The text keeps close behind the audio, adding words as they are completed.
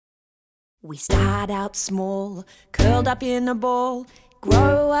We start out small, curled up in a ball,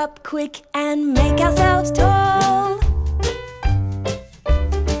 grow up quick and make ourselves tall.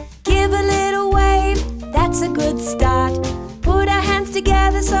 Give a little wave, that's a good start. Put our hands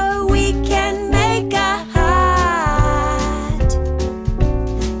together so we can make a heart.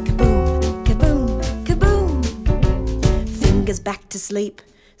 Kaboom, kaboom, kaboom. Fingers back to sleep,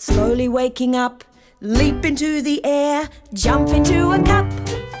 slowly waking up. Leap into the air, jump into a cup.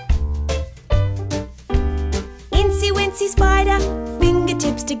 Incy wincy spider,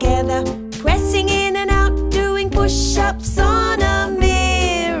 fingertips together, pressing in and out, doing push-ups on a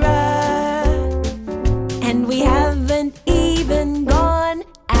mirror. And we haven't even gone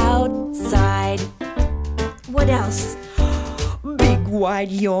outside. What else? Big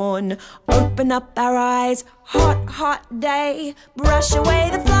wide yawn, open up our eyes. Hot, hot day, brush away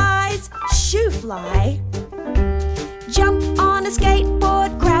the flies. Shoo fly. Jump on a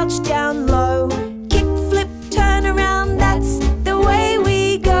skateboard, crouch down low. Kick, flip, turn around, that's the way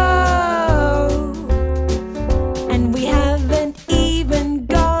we go. And we haven't even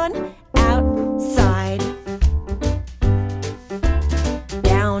gone outside.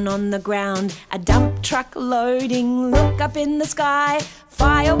 Down on the ground, a dump truck loading. Look up in the sky,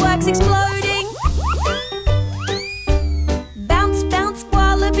 fireworks exploding. Bounce, bounce,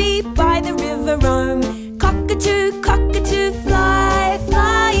 wallaby, by the river roam. Cockatoo, cockatoo,